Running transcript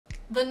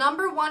The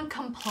 #1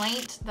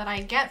 complaint that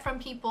I get from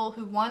people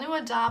who want to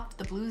adopt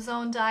the Blue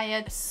Zone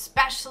diet,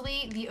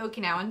 especially the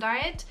Okinawan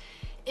diet,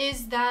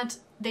 is that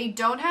they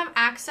don't have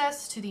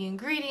access to the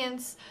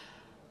ingredients,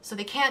 so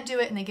they can't do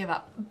it and they give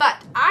up.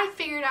 But I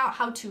figured out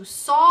how to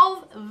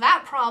solve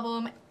that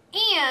problem,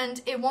 and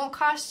it won't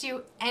cost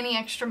you any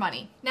extra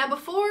money. Now,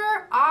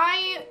 before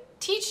I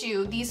teach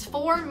you these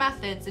 4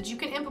 methods that you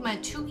can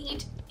implement to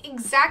eat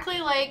exactly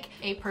like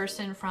a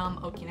person from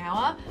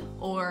Okinawa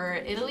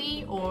or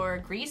Italy or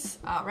Greece,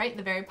 right?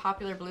 The very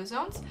popular blue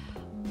zones.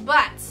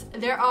 But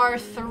there are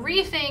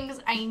 3 things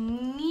I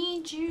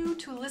need you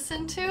to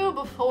listen to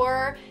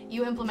before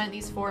you implement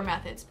these 4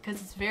 methods,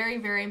 because it's very,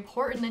 very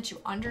important that you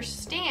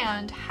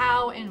understand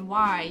how and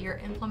why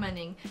you're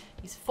implementing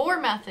these 4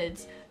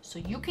 methods so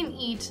you can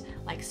eat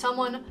like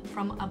someone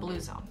from a blue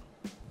zone.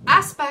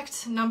 Aspect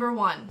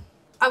 #1.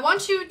 I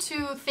want you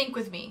to think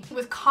with me,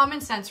 with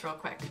common sense real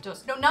quick.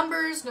 Just no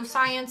numbers, no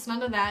science,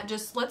 none of that.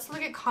 Just let's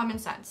look at common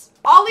sense.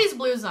 All these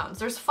blue zones,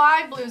 there's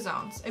 5 blue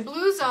zones. A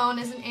blue zone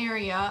is an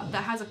area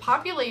that has a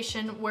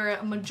population where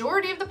a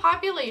majority of the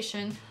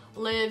population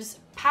lives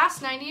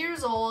past 90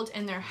 years old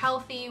and they're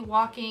healthy,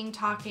 walking,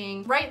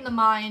 talking, right in the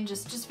mind,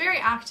 just very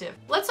active.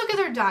 Let's look at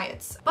their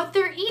diets. But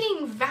they're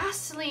eating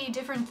vastly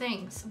different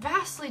things,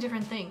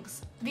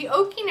 The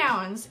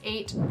Okinawans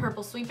ate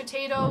purple sweet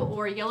potato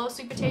or yellow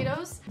sweet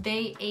potatoes.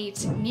 They ate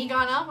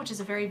nigana, which is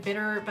a very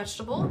bitter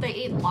vegetable. They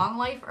ate long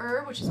life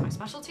herb, which is my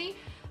specialty.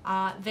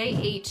 They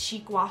ate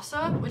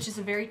shikwasa, which is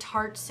a very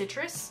tart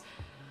citrus.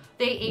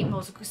 They ate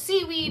mozoku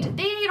seaweed.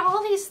 They ate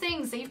all these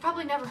things that you've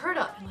probably never heard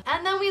of.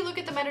 And then we look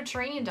at the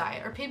Mediterranean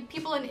diet, or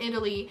people in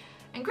Italy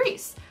and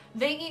Greece.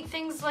 They eat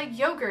things like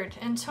yogurt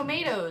and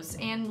tomatoes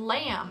and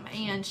lamb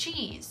and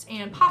cheese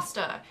and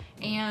pasta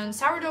and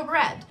sourdough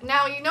bread.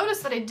 Now you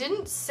notice that I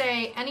didn't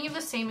say any of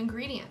the same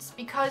ingredients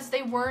because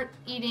they weren't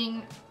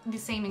eating the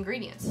same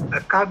ingredients.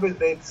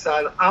 Carbohydrates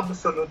are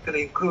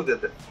absolutely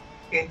included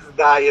in the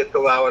diet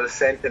of our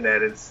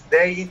centenaries.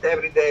 They eat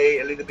every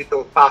day a little bit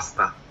of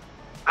pasta.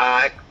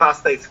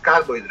 Pasta is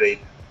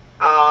carbohydrate.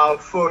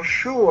 For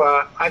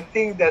sure, I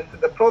think that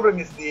the problem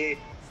is the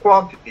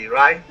quantity,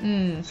 right?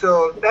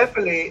 So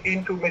definitely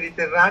into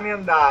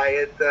Mediterranean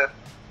diet,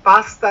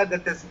 pasta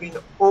that has been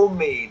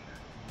homemade,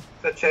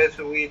 such as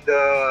with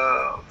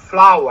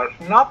flour,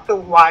 not the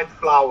white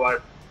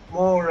flour,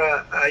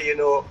 more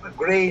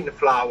grain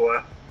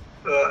flour.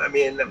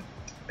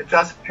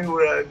 Just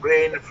pure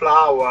grain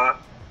flour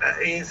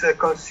is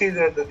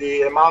considered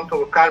the amount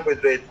of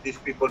carbohydrate these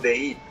people they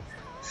eat.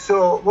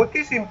 So what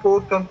is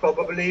important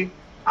probably,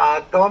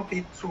 don't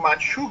eat too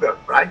much sugar,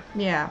 right?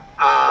 Yeah.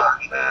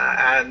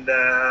 And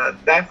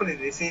definitely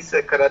this is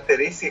a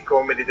characteristic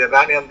of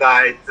Mediterranean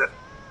diet.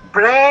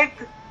 Bread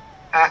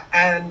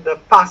and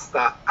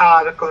pasta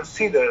are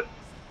considered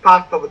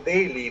part of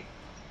daily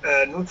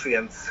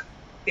nutrients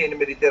in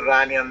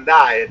Mediterranean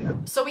diet.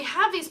 So we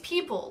have these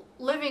people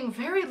living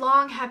very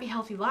long, happy,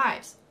 healthy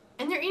lives,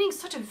 and they're eating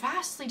such a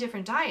vastly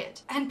different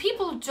diet. And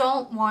people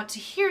don't want to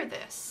hear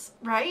this,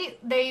 right?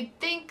 They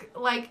think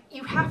like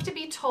you have to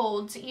be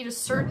told to eat a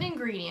certain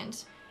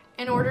ingredient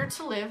in order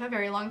to live a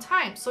very long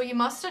time. So you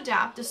must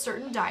adapt a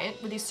certain diet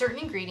with these certain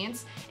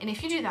ingredients, and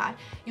if you do that,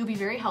 you'll be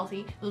very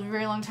healthy, you'll live a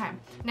very long time.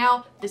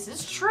 Now, this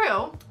is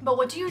true, but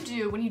what do you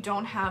do when you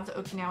don't have the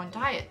Okinawan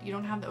diet? You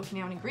don't have the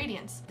Okinawan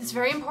ingredients. It's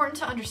very important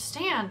to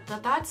understand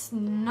that that's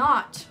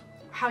not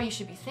how you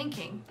should be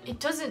thinking. It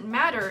doesn't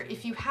matter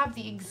if you have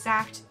the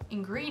exact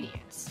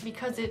ingredients,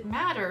 because it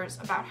matters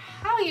about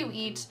how you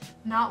eat,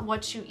 not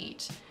what you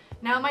eat.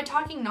 Now, am I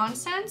talking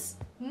nonsense?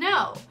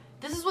 No.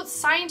 This is what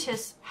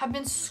scientists have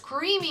been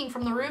screaming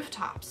from the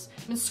rooftops,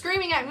 been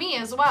screaming at me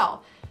as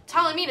well,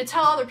 telling me to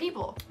tell other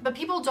people. But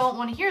people don't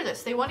want to hear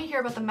this. They want to hear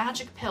about the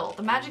magic pill,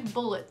 the magic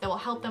bullet that will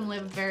help them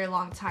live a very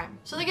long time.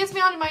 So that gets me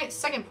on to my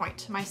second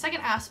point. My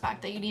second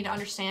aspect that you need to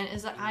understand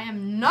is that I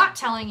am not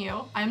telling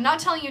you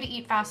to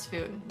eat fast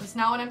food. That's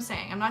not what I'm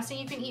saying. I'm not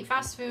saying you can eat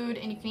fast food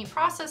and you can eat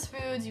processed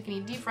foods, you can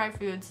eat deep fried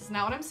foods. That's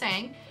not what I'm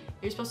saying.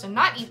 You're supposed to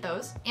not eat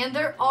those. And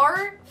there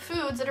are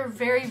foods that are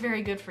very,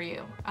 very good for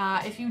you.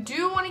 If you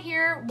do want to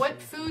hear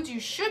what foods you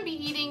should be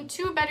eating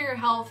to better your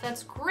health,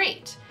 that's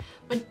great.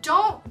 But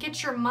don't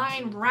get your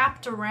mind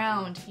wrapped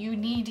around you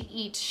need to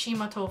eat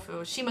shima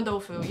tofu.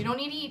 You don't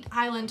need to eat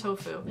island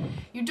tofu.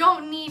 You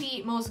don't need to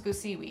eat mozoku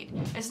seaweed.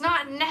 It's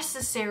not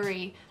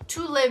necessary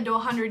to live to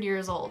 100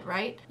 years old,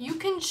 right? You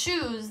can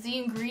choose the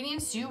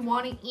ingredients you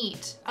want to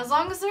eat as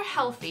long as they're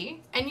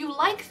healthy and you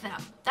like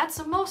them. That's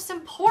the most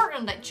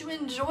important, that you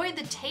enjoy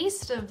the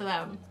taste of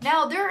them.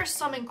 Now, there are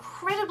some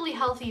incredibly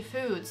healthy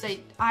foods that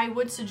I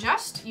would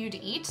suggest you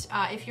to eat.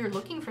 If you're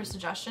looking for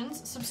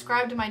suggestions,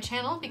 subscribe to my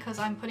channel because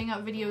I'm putting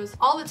out videos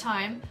all the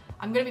time.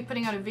 I'm going to be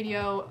putting out a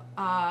video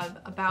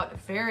about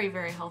very,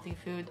 very healthy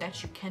food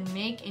that you can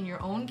make in your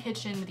own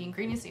kitchen with the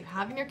ingredients that you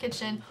have in your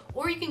kitchen,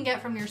 or you can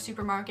get from your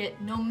supermarket,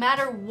 no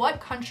matter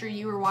what country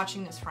you are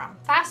watching this from.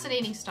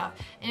 Fascinating stuff,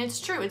 and it's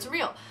true, it's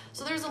real.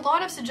 So there's a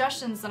lot of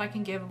suggestions that I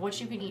can give of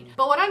what you can eat.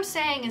 But what I'm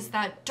saying is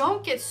that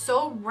don't get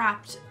so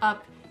wrapped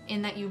up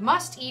in that you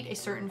must eat a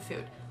certain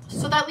food.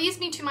 So that leads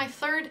me to my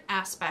third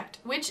aspect,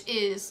 which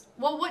is,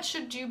 well, what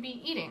should you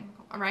be eating?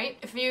 All right,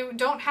 if you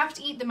don't have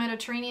to eat the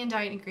Mediterranean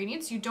diet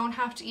ingredients, you don't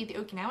have to eat the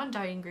Okinawan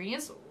diet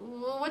ingredients,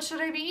 well, what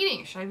should I be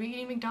eating? Should I be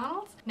eating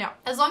McDonald's? No.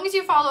 As long as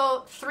you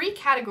follow 3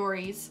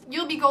 categories,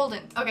 you'll be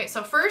golden. Okay,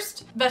 so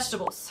first,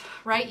 vegetables,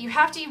 right? You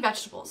have to eat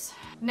vegetables.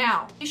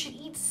 Now, you should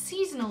eat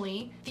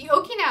seasonally. The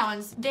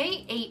Okinawans,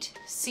 they ate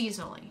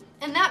seasonally,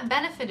 and that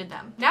benefited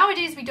them.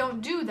 Nowadays, we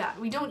don't do that.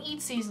 We don't eat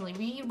seasonally.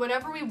 We eat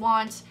whatever we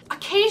want.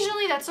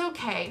 Occasionally, that's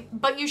okay,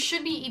 but you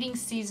should be eating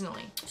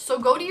seasonally. So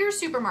go to your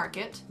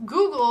supermarket,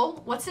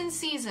 Google what's in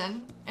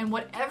season and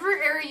whatever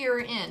area you're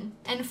in,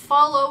 and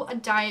follow a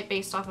diet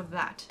based off of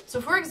that.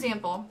 So for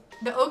example,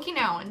 the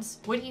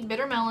Okinawans would eat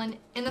bitter melon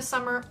in the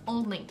summer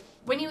only.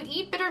 When you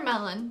eat bitter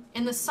melon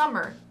in the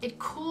summer, it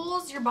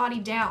cools your body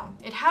down.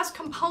 It has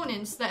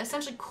components that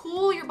essentially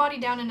cool your body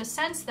down in a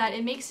sense that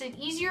it makes it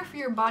easier for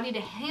your body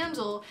to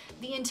handle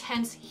the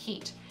intense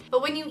heat.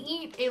 But when you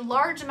eat a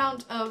large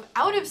amount of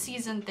out of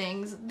season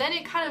things, then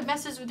it kind of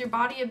messes with your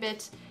body a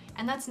bit,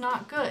 and that's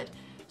not good.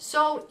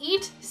 So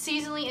eat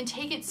seasonally and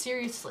take it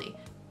seriously.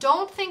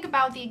 Don't think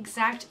about the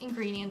exact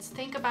ingredients,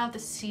 think about the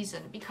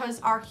season,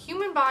 because our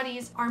human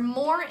bodies are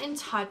more in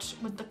touch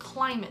with the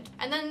climate.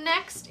 And then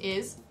next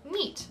is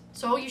meat.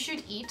 So you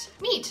should eat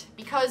meat,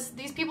 because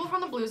these people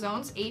from the blue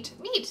zones ate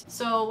meat.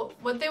 So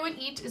what they would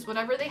eat is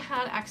whatever they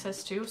had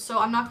access to. So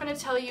I'm not going to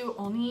tell you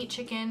only eat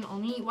chicken,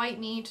 only eat white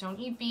meat, don't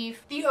eat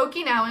beef. The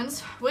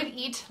Okinawans would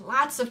eat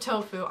lots of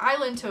tofu,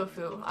 island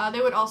tofu.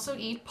 They would also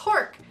eat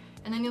pork.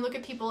 And then you look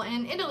at people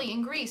in Italy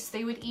and Greece,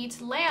 they would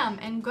eat lamb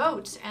and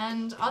goat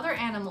and other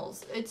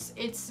animals.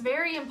 It's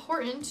very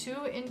important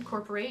to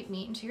incorporate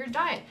meat into your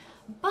diet.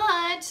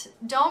 But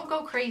don't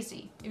go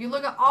crazy. If you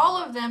look at all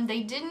of them,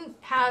 they didn't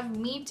have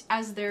meat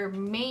as their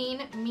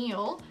main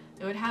meal.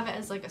 They would have it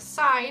as like a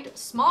side,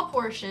 small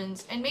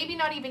portions, and maybe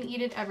not even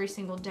eat it every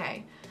single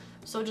day.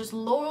 So just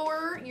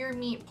lower your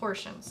meat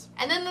portions.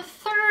 And then the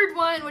third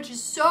one, which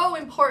is so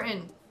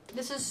important,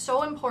 this is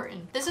so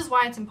important. This is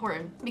why it's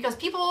important. Because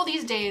people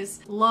these days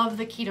love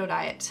the keto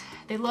diet.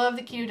 They love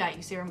the keto diet.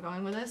 You see where I'm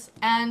going with this?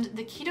 And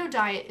the keto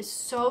diet is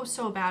so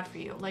bad for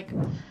you.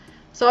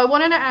 So I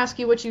wanted to ask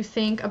you what you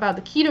think about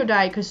the keto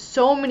diet, because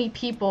so many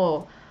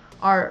people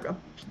are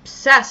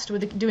obsessed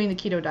with doing the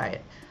keto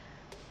diet.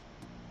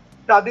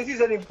 Now, this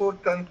is an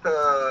important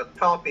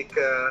topic,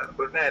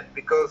 Burnette,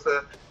 because,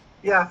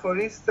 yeah, for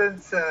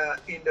instance,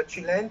 in the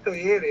Cilento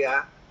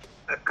area,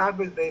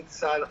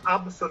 carbohydrates are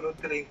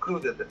absolutely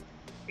included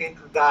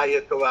into the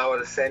diet of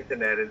our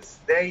centenaries.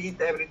 They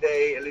eat every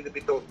day a little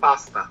bit of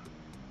pasta.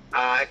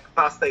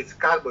 Pasta is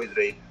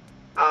carbohydrate.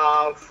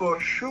 For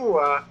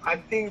sure, I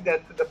think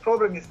that the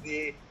problem is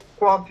the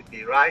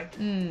quantity, right?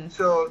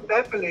 So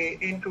definitely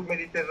into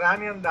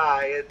Mediterranean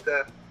diet,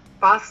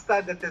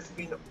 pasta that has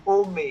been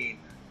homemade,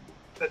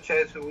 such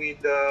as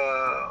with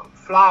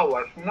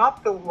flour,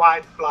 not the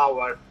white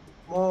flour,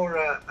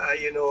 more,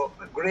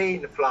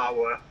 grain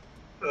flour.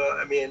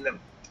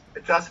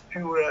 Just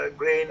pure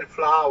grain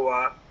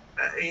flour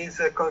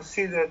is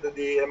considered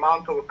the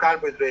amount of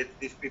carbohydrate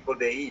these people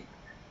they eat.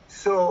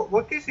 So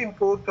what is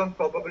important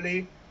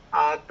probably,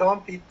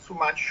 don't eat too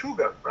much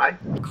sugar,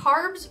 right?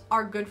 Carbs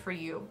are good for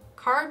you.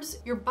 Carbs,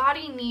 your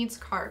body needs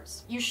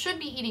carbs. You should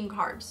be eating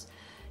carbs.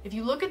 If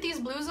you look at these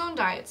blue zone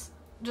diets,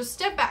 just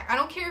step back. I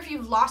don't care if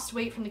you've lost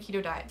weight from the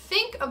keto diet.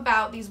 Think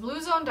about these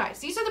blue zone diets.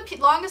 These are the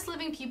longest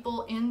living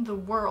people in the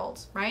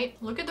world, right?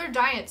 Look at their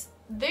diets.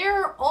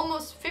 They're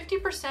almost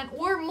 50%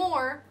 or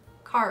more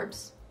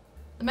carbs.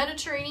 The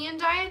Mediterranean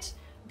diet,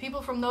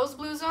 people from those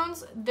blue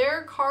zones,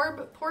 their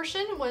carb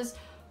portion was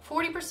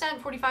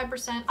 40%,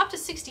 45%, up to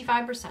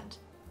 65%.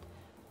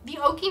 The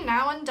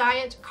Okinawan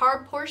diet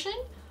carb portion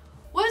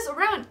was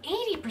around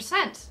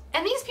 80%.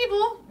 And these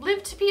people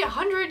lived to be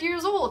 100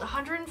 years old,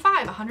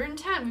 105,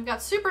 110. We've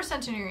got super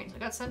centenarians,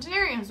 we've got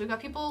centenarians, we've got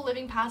people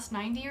living past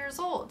 90 years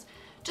old.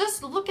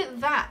 Just look at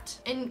that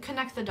and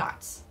connect the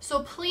dots.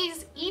 So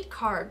please eat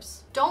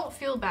carbs. Don't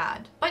feel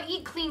bad, but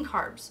eat clean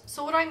carbs.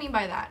 So what do I mean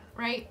by that,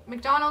 right?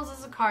 McDonald's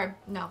is a carb.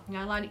 No, you're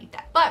not allowed to eat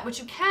that. But what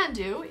you can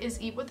do is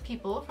eat what the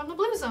people from the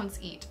blue zones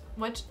eat,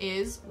 which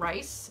is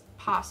rice,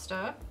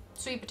 pasta,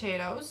 sweet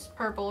potatoes,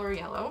 purple or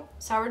yellow,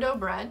 sourdough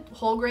bread,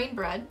 whole grain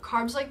bread,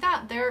 carbs like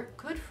that. They're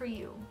good for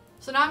you.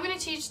 So now I'm going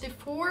to teach the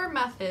 4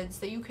 methods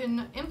that you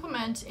can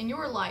implement in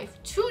your life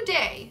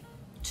today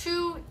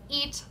to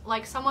eat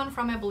like someone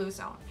from a blue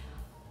zone.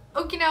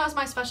 Okinawa is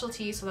my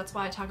specialty, so that's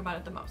why I talk about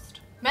it the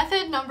most.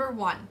 Method number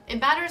 1. It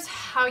matters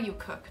how you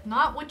cook,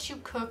 not what you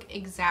cook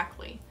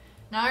exactly.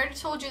 Now, I already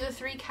told you the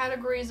 3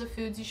 categories of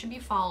foods you should be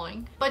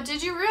following, but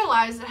did you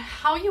realize that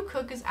how you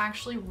cook is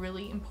actually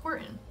really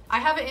important? I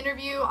have an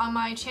interview on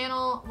my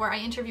channel where I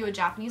interview a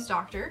Japanese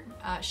doctor.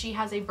 She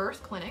has a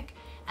birth clinic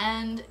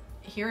and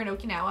here in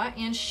Okinawa,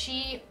 and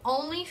she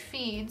only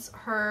feeds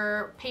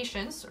her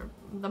patients, or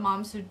the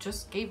moms who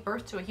just gave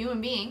birth to a human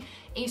being,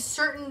 a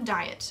certain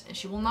diet, and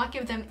she will not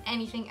give them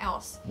anything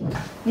else.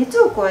 熱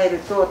を加える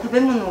と食べ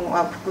物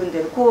が含ん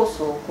でいる酵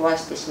素を壊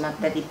してしまっ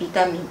たり、ビ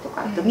タミンと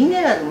かあとミ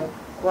ネラルも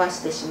壊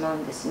してしまう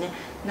んですね。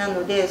な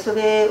のでそ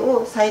れ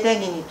を最大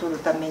限に取る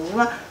ために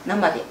は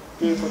生でっ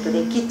ていうこと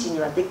で、キッチンに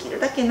はできる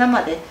だけ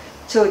生で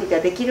調理が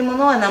できるも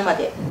のは生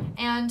で。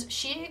 And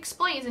she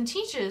explains and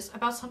teaches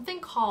about something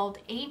called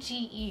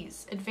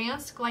AGEs,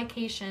 Advanced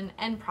Glycation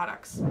End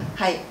Products.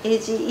 はい、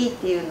AGE っ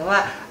ていうの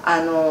は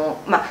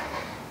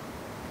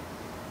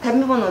食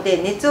べ物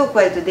で熱を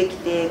加えるとでき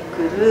て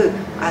くる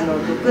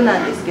毒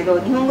なんですけど、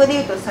日本語で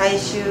言うと最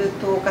終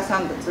糖化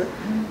産物、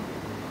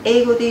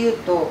英語で言う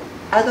と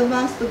アド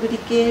バンストグリ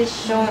ケー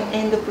ション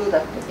エンドプロ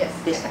ダクト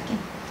でしたっけ。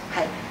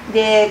はい、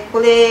でこ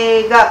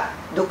れが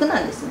毒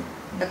なんですね。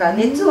だから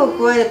熱を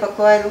加えれば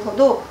加えるほ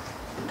ど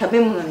食べ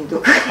物に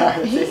毒があ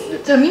るんで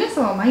す。じゃあ皆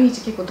さんは毎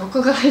日結構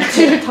毒が入っ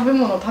ている食べ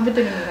物を食べ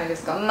てるんじゃないで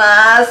すか？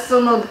まあそ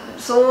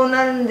う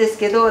なんです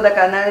けど、だ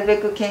からなるべ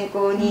く健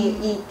康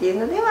にいいっていう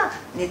のでは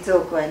熱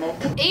を加えない。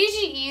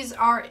 AGEs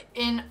are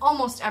in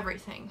almost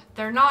everything.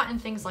 They're not in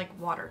things like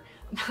water,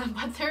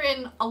 but they're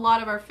in a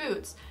lot of our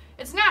foods.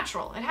 It's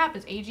natural. It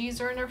happens.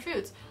 AGEs are in our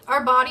foods.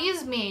 Our body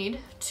is made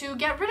to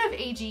get rid of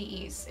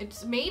AGEs.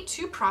 It's made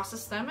to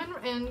process them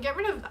and get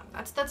rid of them.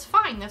 That's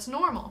fine. That's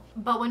normal.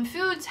 But when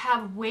foods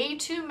have way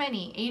too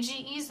many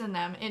AGEs in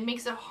them, it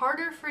makes it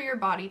harder for your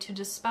body to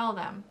dispel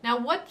them. Now,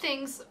 what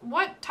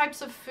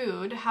types of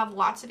food have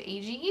lots of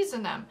AGEs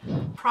in them?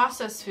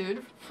 Processed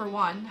food, for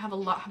one, have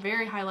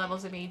very high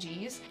levels of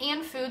AGEs,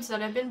 and foods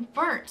that have been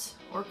burnt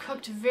or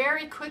cooked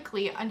very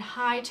quickly on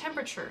high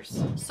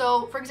temperatures.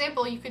 So, for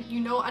example,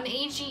 an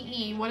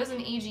AGE. What is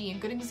an AGE? A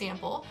good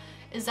example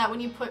is that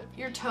when you put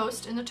your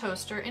toast in the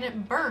toaster and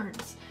it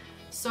burns.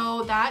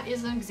 So that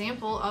is an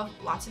example of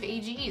lots of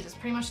AGEs. It's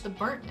pretty much the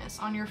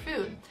burntness on your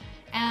food.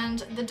 And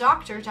the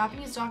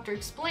Japanese doctor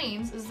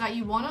explains is that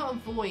you want to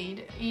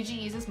avoid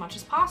AGEs as much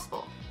as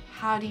possible.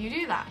 How do you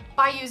do that?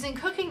 By using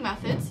cooking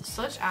methods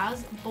such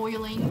as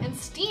boiling and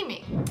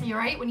steaming. You're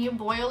right, when you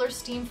boil or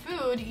steam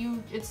food,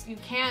 it's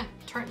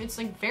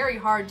like very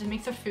hard to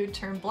make the food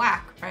turn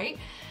black, right?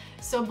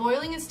 So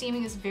boiling and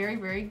steaming is very,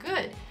 very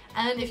good.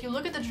 And if you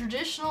look at the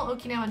traditional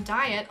Okinawan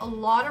diet, a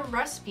lot of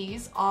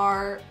recipes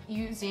are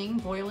using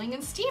boiling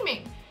and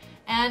steaming.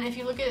 And if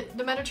you look at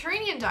the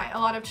Mediterranean diet, a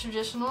lot of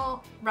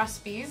traditional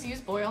recipes use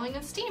boiling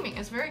and steaming.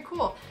 It's very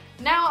cool.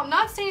 Now, I'm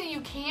not saying that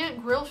you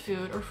can't grill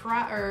food or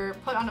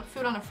put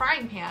food on a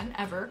frying pan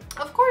ever.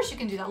 Of course you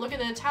can do that. Look at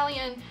the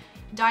Italian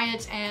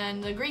diet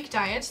and the Greek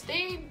diet.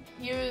 They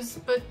use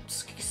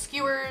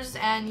skewers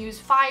and use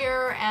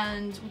fire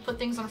and put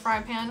things on a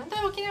frying pan. The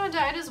Okinawan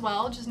diet as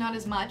well, just not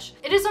as much.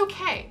 It is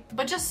okay,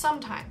 but just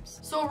sometimes.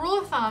 So a rule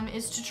of thumb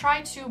is to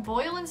try to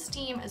boil and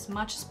steam as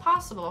much as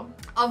possible.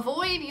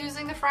 Avoid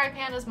using the frying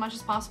pan as much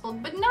as possible,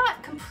 but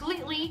not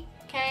completely,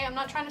 okay? I'm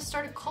not trying to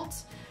start a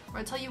cult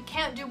where I tell you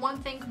can't do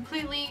one thing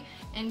completely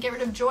and get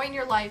rid of joy in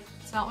your life.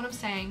 It's not what I'm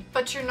saying.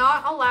 But you're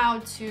not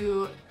allowed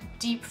to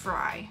deep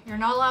fry. You're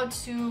not allowed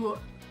to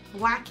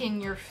blacken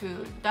your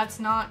food. That's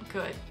not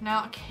good.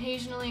 Now,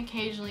 occasionally,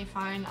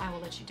 fine, I will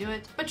let you do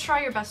it, but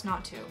try your best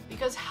not to,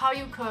 because how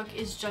you cook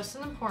is just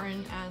as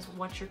important as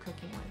what you're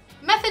cooking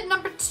with. Method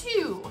number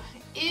 2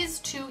 is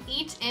to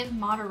eat in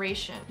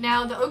moderation.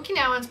 Now, the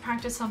Okinawans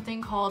practice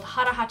something called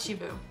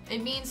harahachibu.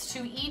 It means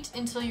to eat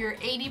until you're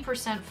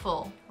 80%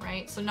 full,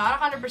 right? So not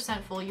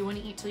 100% full, you want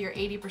to eat till you're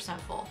 80%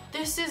 full.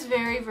 This is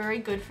very, very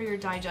good for your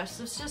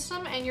digestive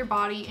system and your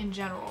body in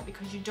general,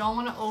 because you don't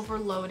want to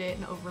overload it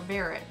and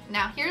overbear it.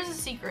 Now, here's a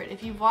secret.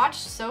 If you've watched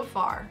so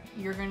far,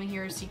 you're going to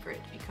hear a secret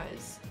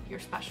because you're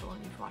special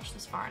and you've watched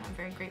this far, and I'm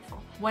very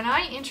grateful. When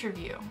I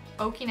interview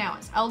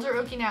Okinawans, elder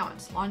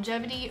Okinawans,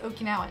 longevity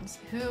Okinawans,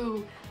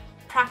 who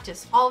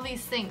practice all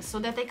these things so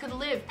that they could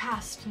live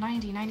past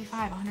 90,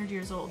 95, 100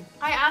 years old,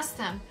 I asked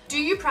them, do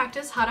you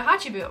practice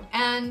harahachibu?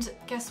 And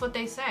guess what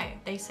they say?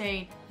 They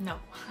say no.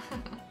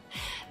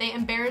 They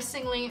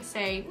embarrassingly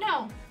say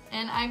no.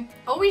 And I'm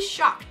always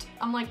shocked.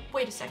 I'm like,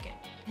 wait a second.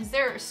 Is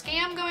there a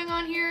scam going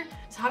on here?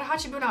 Is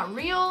harahachibu not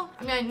real?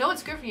 I mean, I know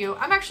it's good for you.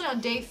 I'm actually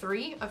on day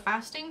 3 of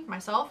fasting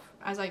myself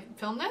as I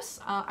film this.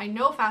 I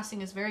know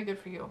fasting is very good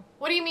for you.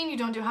 What do you mean you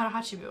don't do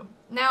harahachibu?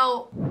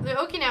 Now, the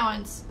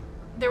Okinawans,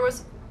 there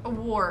was a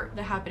war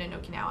that happened in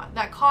Okinawa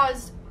that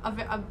caused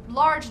a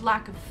large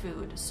lack of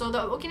food. So the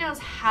Okinawans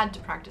had to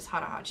practice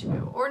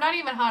harahachibu, or not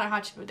even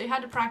harahachibu. They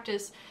had to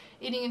practice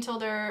eating until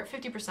they're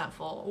 50%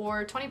 full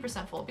or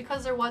 20% full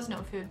because there was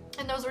no food.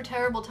 And those were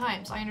terrible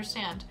times, I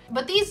understand.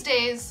 But these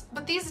days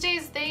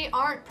they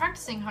aren't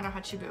practicing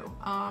harahachibu.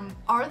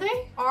 Are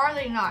they? Or are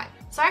they not?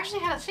 So I actually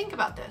had to think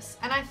about this.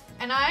 And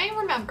I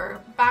remember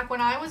back when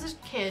I was a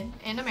kid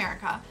in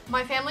America,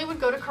 my family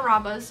would go to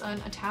Carrabba's,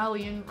 an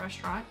Italian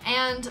restaurant,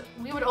 and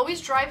we would always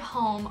drive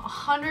home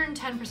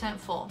 110%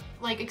 full,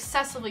 like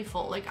excessively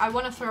full. Like, I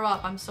want to throw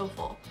up, I'm so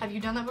full. Have you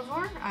done that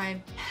before?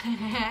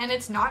 And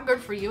it's not good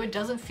for you. It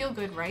doesn't feel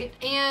good, right?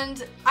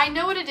 And I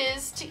know what it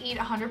is to eat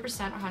 100%,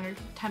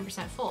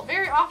 110% full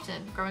very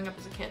often growing up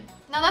as a kid.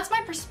 Now that's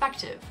my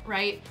perspective,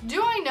 right?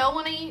 Do I know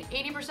when I eat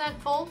 80%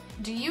 full?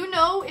 Do you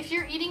know if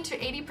you're eating to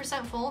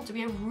 80% full? Do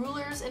we have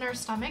rulers in our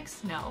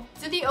stomachs? No.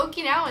 Do the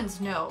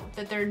Okinawans know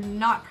that they're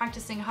not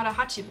practicing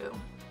harahachibu?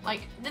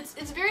 Like,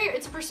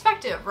 it's a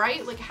perspective,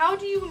 right? Like, how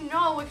do you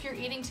know if you're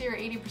eating till you're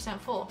 80%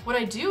 full? What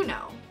I do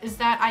know is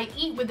that I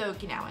eat with the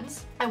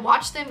Okinawans. I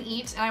watch them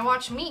eat and I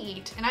watch me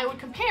eat, and I would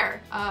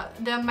compare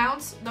the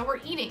amounts that we're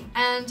eating.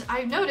 And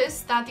I've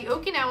noticed that the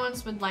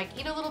Okinawans would like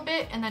eat a little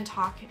bit and then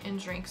talk and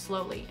drink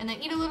slowly, and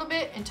then eat a little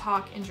bit and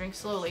talk and drink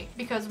slowly.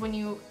 Because when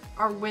you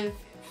are with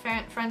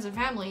friends and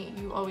family,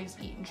 you always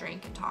eat and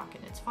drink and talk,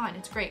 and it's fun,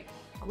 it's great.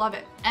 I love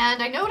it.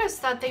 And I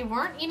noticed that they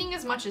weren't eating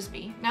as much as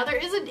me. Now there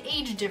is an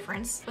age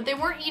difference, but they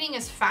weren't eating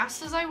as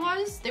fast as I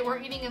was. They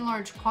weren't eating in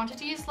large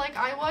quantities like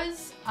I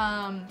was.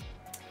 And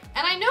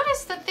I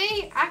noticed that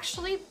they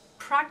actually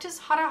practice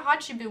hara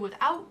hachibu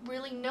without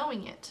really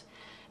knowing it.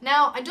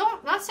 Now,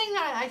 not saying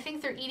that I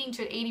think they're eating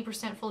to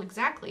 80% full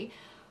exactly,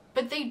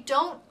 but they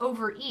don't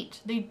overeat.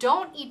 They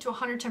don't eat to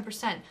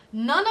 110%.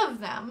 None of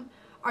them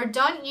are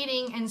done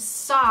eating and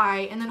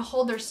sigh and then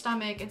hold their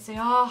stomach and say,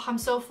 oh, I'm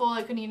so full,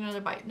 I couldn't eat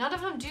another bite. None of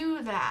them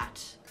do that.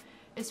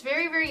 It's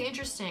very, very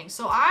interesting.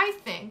 So I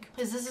think,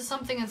 because this is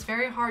something that's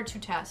very hard to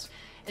test,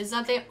 is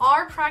that they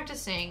are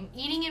practicing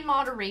eating in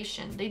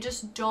moderation. They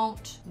just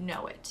don't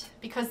know it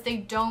because they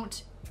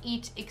don't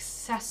eat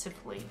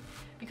excessively.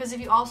 Because if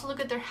you also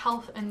look at their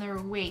health and their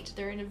weight,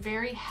 they're in a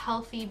very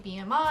healthy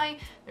BMI,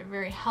 they're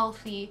very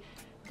healthy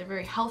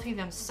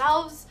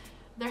themselves.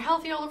 They're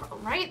healthy all over,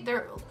 right?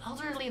 They're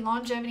elderly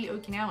longevity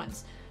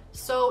Okinawans.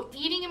 So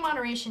eating in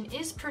moderation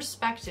is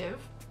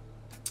perspective.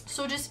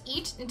 So just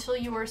eat until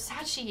you are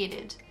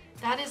satiated.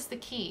 That is the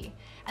key.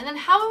 And then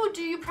how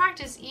do you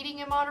practice eating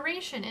in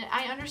moderation? And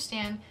I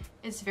understand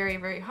it's very,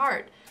 very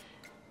hard.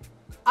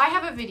 I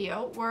have a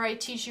video where I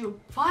teach you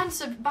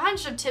a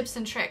bunch of tips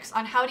and tricks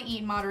on how to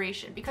eat in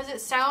moderation, because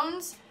it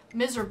sounds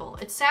miserable.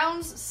 It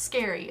sounds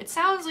scary. It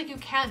sounds like you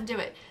can't do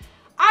it.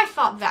 I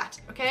thought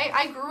that, okay?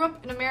 I grew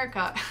up in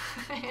America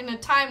in a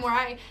time where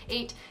I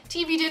ate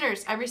TV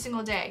dinners every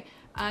single day.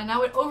 And I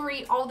would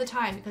overeat all the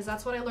time because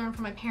that's what I learned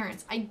from my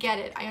parents. I get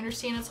it. I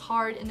understand it's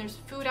hard, and there's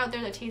food out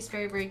there that tastes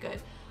very, very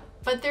good.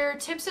 But there are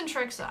tips and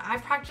tricks that I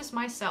practice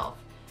myself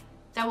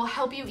that will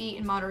help you eat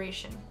in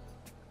moderation.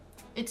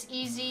 It's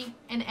easy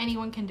and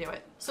anyone can do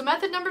it. So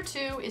method number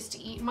 2 is to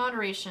eat in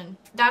moderation.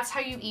 That's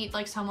how you eat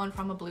like someone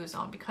from a blue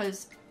zone,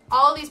 because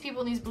all these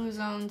people in these blue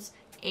zones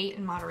ate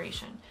in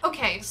moderation.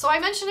 Okay, so I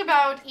mentioned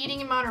about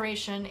eating in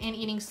moderation and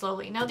eating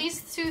slowly. Now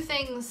these two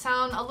things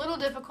sound a little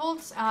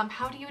difficult.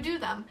 How do you do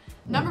them?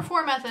 Number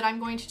 4 method I'm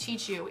going to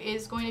teach you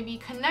is going to be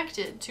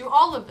connected to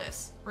all of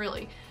this,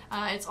 really.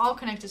 It's all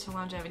connected to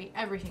longevity.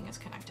 Everything is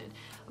connected.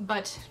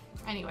 But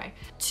anyway,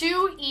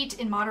 to eat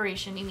in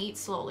moderation and eat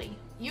slowly,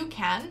 you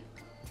can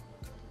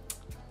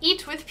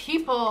eat with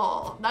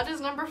people. That is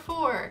number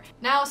 4.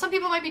 Now, some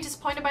people might be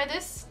disappointed by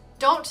this.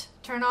 Don't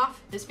turn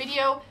off this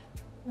video,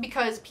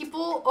 because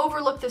people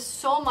overlook this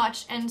so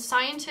much, and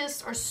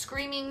scientists are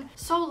screaming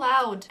so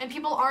loud and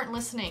people aren't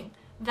listening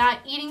that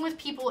eating with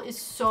people is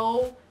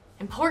so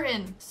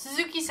important.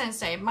 Suzuki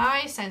sensei,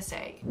 my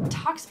sensei,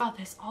 talks about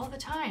this all the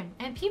time,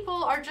 and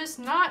people are just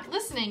not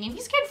listening, and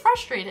he's getting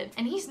frustrated.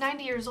 And he's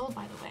 90 years old,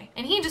 by the way.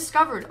 And he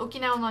discovered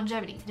Okinawan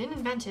longevity. He didn't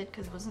invent it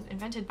because it wasn't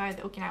invented by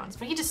the Okinawans,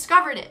 but he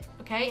discovered it,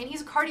 okay? And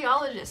he's a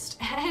cardiologist,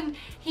 and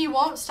he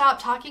won't stop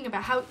talking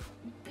about how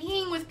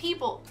being with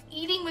people,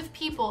 eating with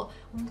people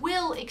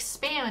will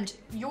expand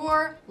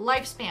your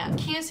lifespan.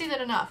 Can't say that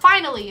enough.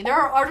 Finally, there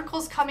are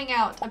articles coming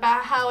out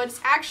about how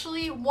it's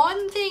actually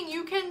one thing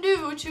you can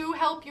do to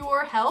help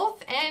your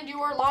health and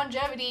your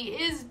longevity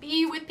is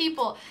be with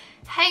people.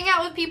 Hang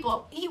out with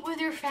people. Eat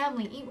with your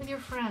family. Eat with your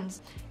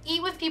friends.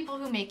 Eat with people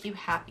who make you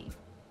happy.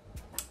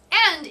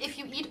 And if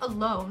you eat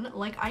alone,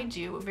 like I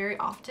do very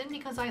often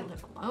because I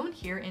live alone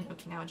here in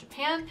Okinawa,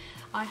 Japan,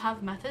 I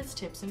have methods,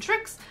 tips, and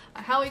tricks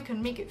on how you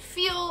can make it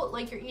feel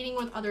like you're eating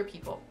with other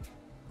people.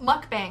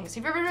 Mukbangs.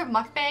 Have you ever heard of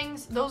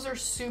mukbangs? Those are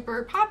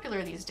super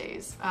popular these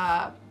days.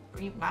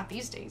 Not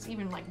these days,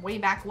 even like way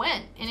back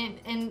when.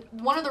 And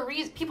one of the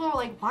reasons people are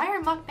like, why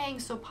are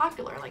mukbangs so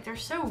popular? Like, they're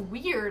so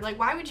weird. Like,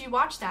 why would you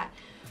watch that?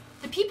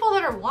 The people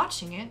that are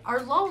watching it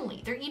are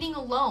lonely. They're eating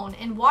alone,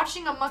 and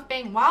watching a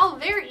mukbang while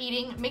they're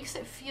eating makes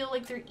it feel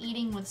like they're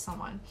eating with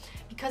someone,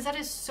 because that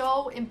is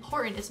so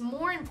important. It's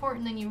more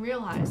important than you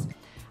realize.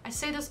 I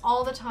say this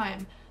all the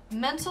time.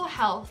 Mental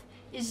health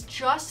is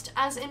just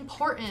as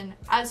important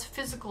as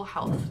physical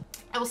health.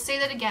 I will say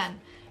that again,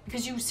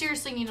 because you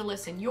seriously need to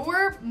listen.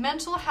 Your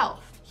mental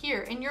health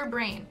here in your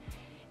brain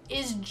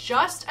is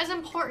just as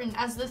important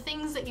as the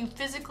things that you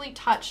physically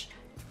touch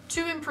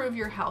to improve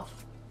your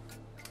health.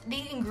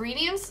 The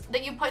ingredients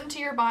that you put into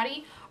your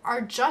body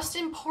are just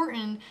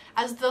important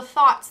as the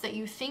thoughts that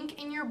you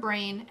think in your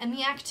brain and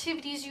the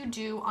activities you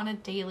do on a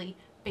daily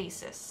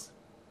basis.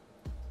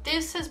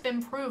 This has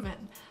been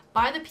proven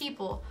by the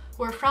people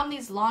who are from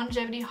these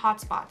longevity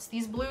hotspots,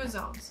 these blue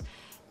zones.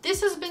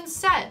 This has been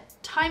said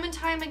time and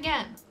time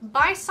again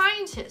by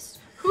scientists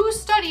who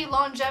study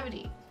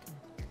longevity.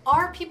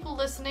 Are people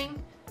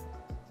listening?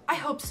 I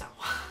hope so.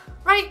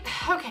 Right?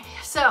 Okay,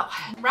 so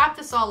wrap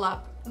this all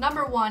up.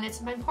 Number one,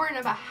 it's important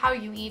about how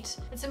you eat.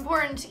 It's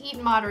important to eat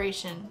in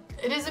moderation.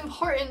 It is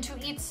important to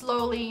eat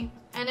slowly,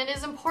 and it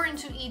is important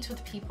to eat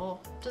with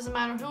people. Doesn't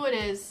matter who it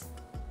is,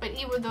 but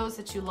eat with those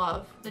that you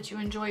love, that you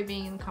enjoy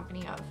being in the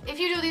company of. If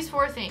you do these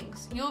 4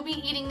 things, you will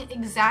be eating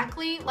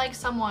exactly like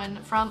someone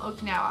from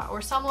Okinawa or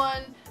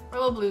someone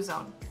from a blue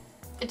zone.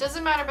 It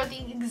doesn't matter about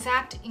the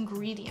exact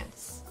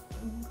ingredients.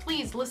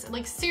 Please listen,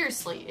 like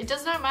seriously, it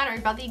does not matter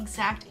about the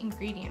exact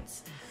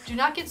ingredients. Do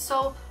not get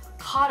so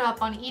caught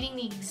up on eating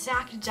the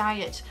exact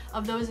diet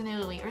of those in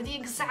Italy or the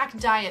exact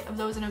diet of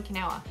those in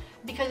Okinawa,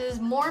 because it is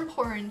more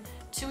important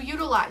to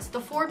utilize the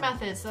 4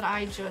 methods that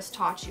I just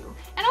taught you.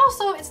 And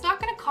also, it's not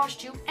going to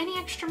cost you any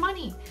extra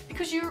money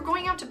because you're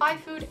going out to buy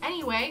food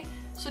anyway,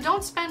 so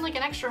don't spend like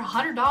an extra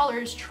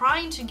 $100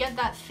 trying to get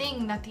that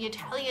thing that the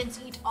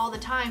Italians eat all the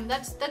time.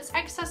 That's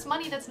excess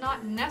money that's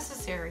not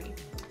necessary.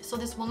 So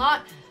this will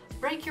not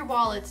break your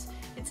wallets.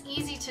 It's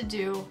easy to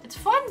do, it's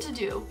fun to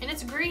do, and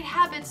it's great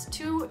habits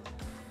to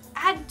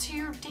add to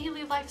your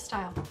daily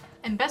lifestyle.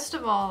 And best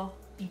of all,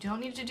 you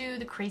don't need to do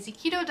the crazy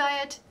keto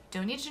diet,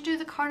 don't need to do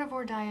the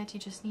carnivore diet, you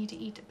just need to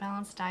eat a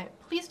balanced diet.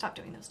 Please stop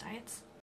doing those diets.